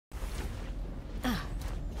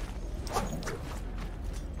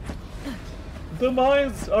The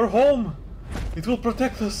mines are home. It will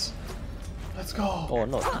protect us. Let's go. Oh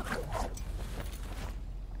no.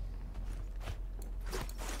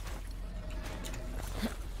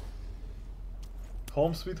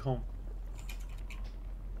 Home sweet home.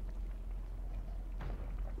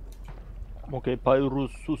 Okay,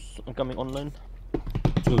 Pyrusus, I'm coming online.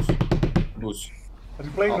 Boost. Are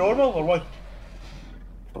you playing normal or what?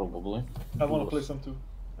 Probably. I wanna play some too.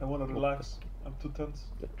 I wanna relax. I'm too tense.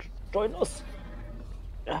 Join us.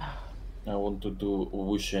 I want to do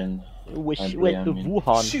Wushen. Wish went to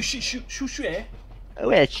Wuhan. 输血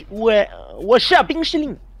我下冰淇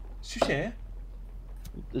淋。输血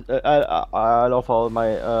I love how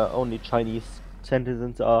my only Chinese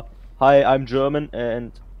sentences are "Hi, I'm German"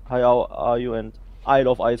 and "Hi, how are you?" and "I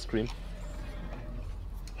love ice cream."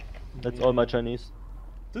 That's all my Chinese.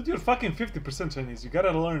 Dude, you're fucking 50% Chinese. You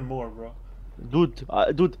gotta learn more, bro. Dude,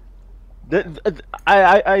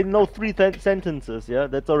 I know three sentences. Yeah,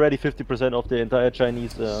 that's already 50% of the entire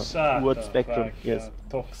Chinese word spectrum. Yes.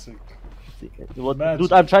 Toxic.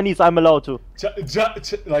 Dude, I'm Chinese. I'm allowed to.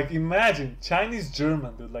 Like imagine Chinese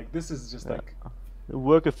German, dude. Like this is just like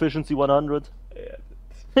work efficiency 100.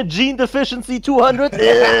 Gene deficiency 200.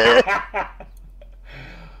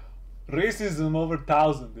 Racism over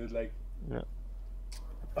 1,000, dude. Like. Yeah.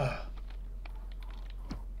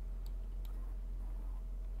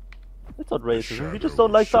 It's not racism. We just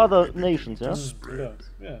don't like the other nations, yeah.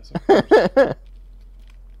 Yes, of course.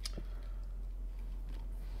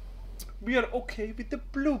 We are okay with the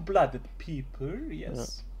blue-blooded people,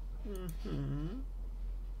 yes.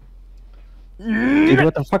 Dude,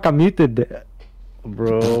 what the fuck? I'm muted.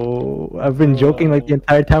 Bro, I've been joking like the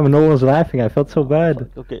entire time and no one was laughing. I felt so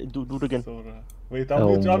bad. Okay, do it again. So, wait,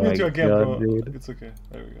 I'll mute you again, God, bro. dude. It's okay.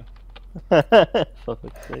 There we go. For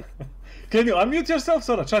fuck's sake. Can you unmute yourself,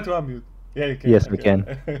 Sora? Try to unmute. Yeah, you can. Yes, we can.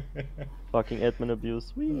 Fucking admin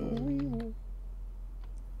abuse.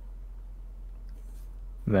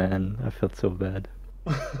 Man, I felt so bad.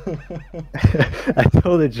 I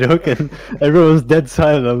told a joke and everyone was dead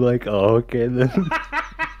silent. I'm like, oh, okay then.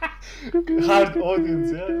 Hard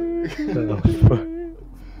audience, yeah. Oh, fuck.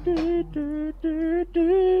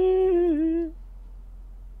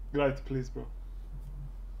 Right, please, bro.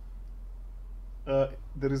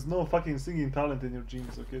 There is no fucking singing talent in your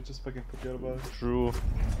genes, okay? Just fucking forget about it. True.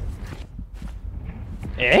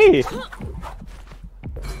 Hey!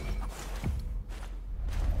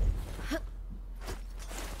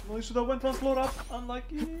 No, you should have went one floor up.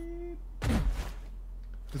 Unlucky.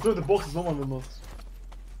 Destroy the boxes, no one will notice.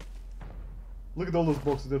 Look at all those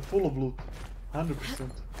boxes, they're full of loot.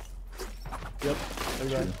 100%. Yep, like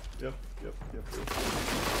that. Yep.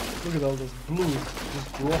 Look at all those blues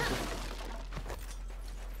just dropping.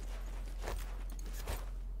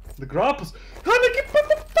 The grapples! What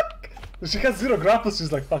the fuck? She has 0 grapples,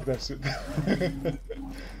 she's like, fuck that shit.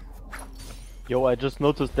 Yo, I just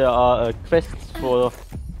noticed there are quests for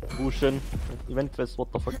Wushen. Event quests,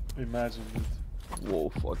 what the fuck? Imagine it. Whoa,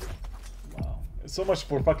 fuck. Wow. So much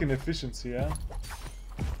for fucking efficiency, yeah?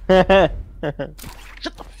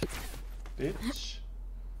 Shut the fuck. Bitch.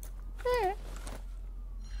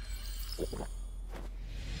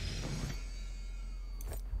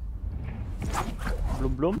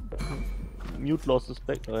 Blum blum. Mute lost is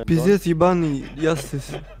back. Пиздец ебаный,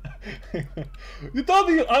 Justice. You told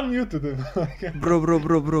me you unmuted him. Bro.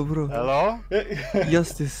 Hello?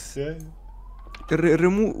 Justice. Yeah.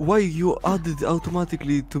 Remove. Why you added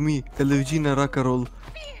automatically to me Elevgina Rakarol?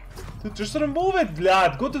 Dude, just remove it,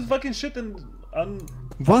 blood. Go to the fucking shit and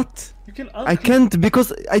What? You can I can't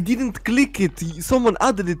because I didn't click it. Someone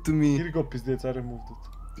added it to me. Here you go, пиздец. I removed it.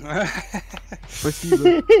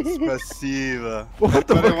 Спасибо. Спасибо. What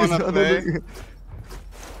the fuck is wanna play? that?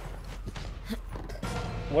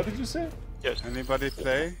 What did you say? Anybody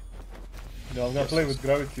play? No, I'm gonna play with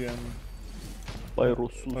Gravity and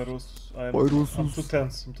Pyrosus. Pyrosus. I'm Pyrosus. too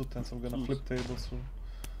tense. I'm gonna flip tables soon.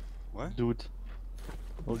 What? Dude.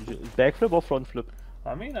 Backflip or front flip?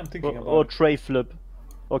 I mean, I'm thinking about Or it. tray flip.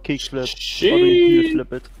 Or kick flip. Or do you heel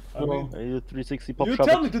flip it? I mean, You 360 pop you shove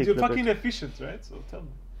tell it, me that kick you're flip fucking it. efficient, right? So tell me.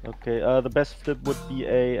 Okay, the best flip would be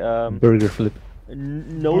a Burger flip.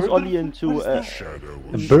 nose Burger ollie flip? into What is A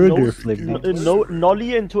burger nose- flip.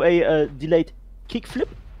 nollie into a delayed kick flip.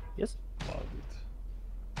 Yes, Wow, dude.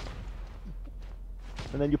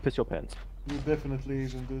 and then you piss your pants. You're definitely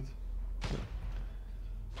Asian, dude.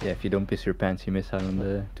 Yeah, if you don't piss your pants, you miss out on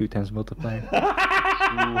the 2 times multiplier.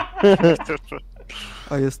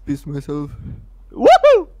 I just pissed myself.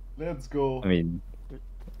 Woohoo! Let's go. I mean,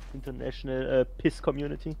 International piss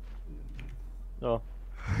community. Oh,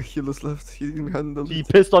 Helos left. He didn't handle He it.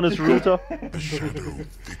 pissed on his router. The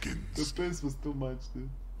piss was too much, dude.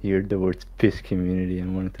 He heard the words piss community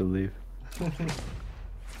and wanted to leave. Okay,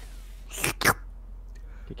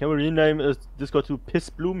 can we rename Discord to Piss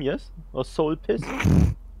Bloom, yes? Or Soul Piss?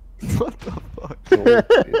 What the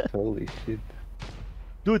fuck? Holy shit.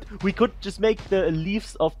 Dude, we could just make the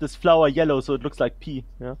leaves of this flower yellow so it looks like pee,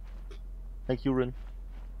 yeah? Like urine.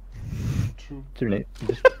 True.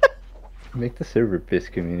 Just make the server piss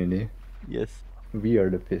community. Yes. We are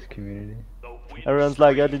the piss community. Everyone's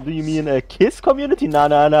like, do you mean a kiss community?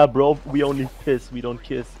 Nah, bro. We only piss, we don't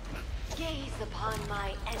kiss. Gaze upon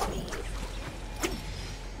my enemies.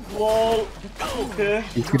 Lol. Okay.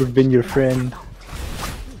 He could have been your friend.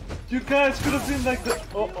 You guys could have been like the.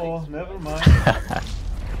 Oh, never mind.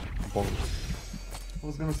 I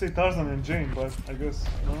was gonna say Tarzan and Jane, but I guess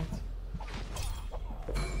not.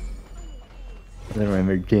 I don't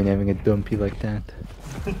remember Jane having a dumpy like that.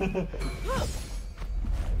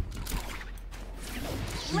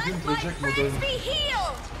 She didn't reject modernity. Be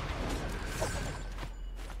healed.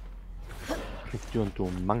 Clicked you into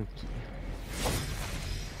a monkey.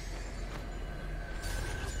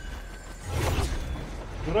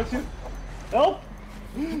 Direct you? Help!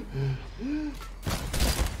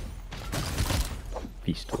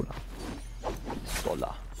 Pistola.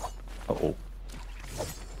 Pistola. Uh-oh.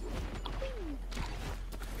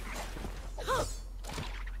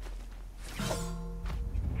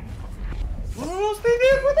 No, stay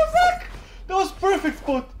there! What the fuck? That was perfect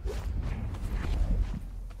spot!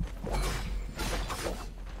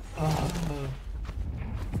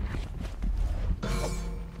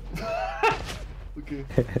 Okay.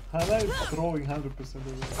 Hannah is throwing 100%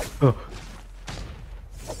 away. Oh.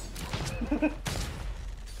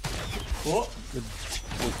 Oh!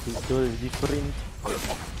 Different.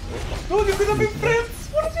 Dude, you could have been friends!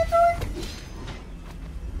 What are you doing?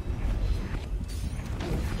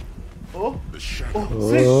 Oh! Oh,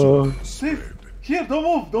 Oh. safe! Safe! Here, don't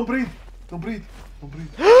move! Don't breathe! Don't breathe! Don't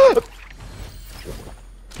breathe!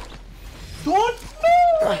 Don't move!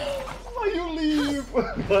 Why you leave?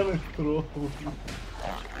 Hannah is throwing.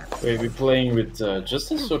 Wait, we playing with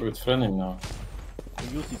Justice or with Frenim now?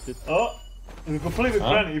 Oh! You can play with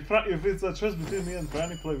Huh? Franny. If it's a choice between me and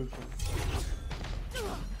Franny, play with Franny.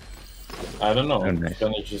 I don't know. Oh, nice.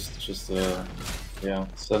 Can you just yeah,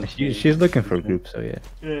 send me. She's looking for a group, so yeah.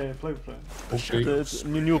 Yeah, play with Franny. Okay. It's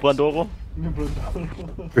new Brandoro. New brother.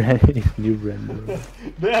 Brandy, new Brando.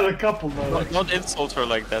 They are a couple now. Don't insult her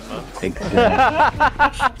like that, man.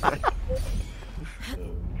 Exactly.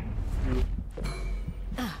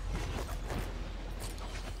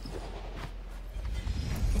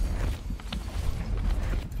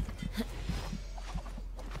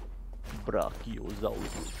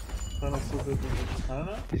 Brachiosaurus. Hannah's so dead with it.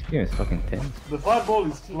 Hannah? This game is fucking tense. The fireball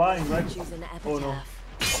is flying right. Choose an Oh no.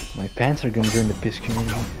 epitaph. My pants are gonna join the piss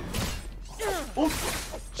community.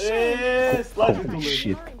 Oops! Eh, slightly too Holy late.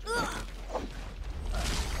 shit.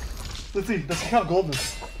 Let's see, does he have golden?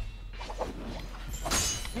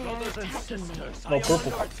 No,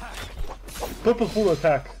 purple. Purple full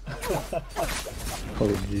attack.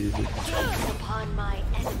 Oh Jesus. Gaze upon my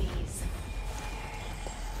enemies.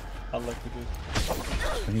 I like to do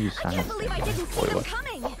it. When you I can't believe I didn't see them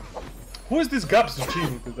coming. Who is this Gaps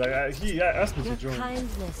Zucchini? Because he asked me to Your join.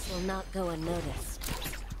 kindness will not go unnoticed.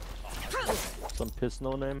 Some piss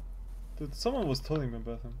no name. Dude, someone was telling me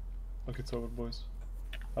about him. Okay, it's over, boys.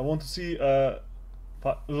 I want to see,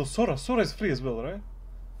 Sora. Sora is free as well, right?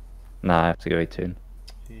 Nah, I have to go wait soon.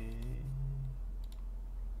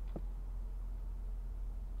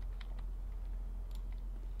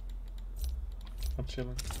 I'm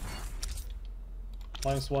chilling.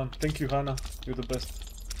 -1. Thank you, Hannah. You're the best.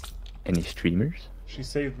 Any streamers? She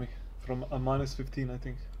saved me from a -15, I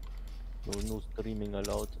think. No streaming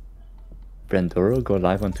allowed. Brandoro, go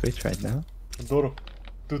live on Twitch right now. Doro.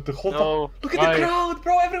 Dude, the whole No, time. Look at why? the crowd,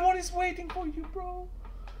 bro. Everyone is waiting for you, bro.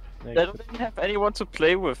 They don't even have anyone to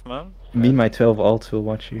play with, man. Me and my 12 alts will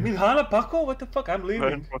watch You you. mean Hannah, Paco? What the fuck? I'm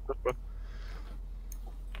leaving. What the fuck?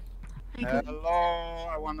 Hello,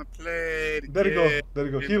 I wanna play. There you go. There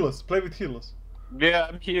you go. Heal us. Play with healers. Yeah,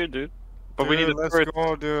 I'm here, dude. But we need a Let's turret.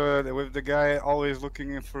 go, dude. With the guy always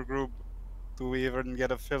looking in for group. Do we even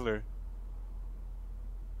get a filler?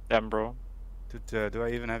 Damn, bro. Dude, do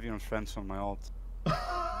I even have you on friends on my alt?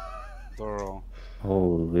 Doro.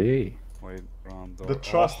 Holy. Wait, Ron, Doro. The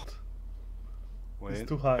trust Oh, is wait.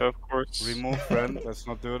 too high. Of course. Remove friend. Let's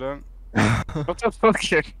not do that. What the fuck?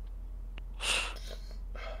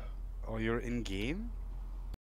 Oh, you're in game?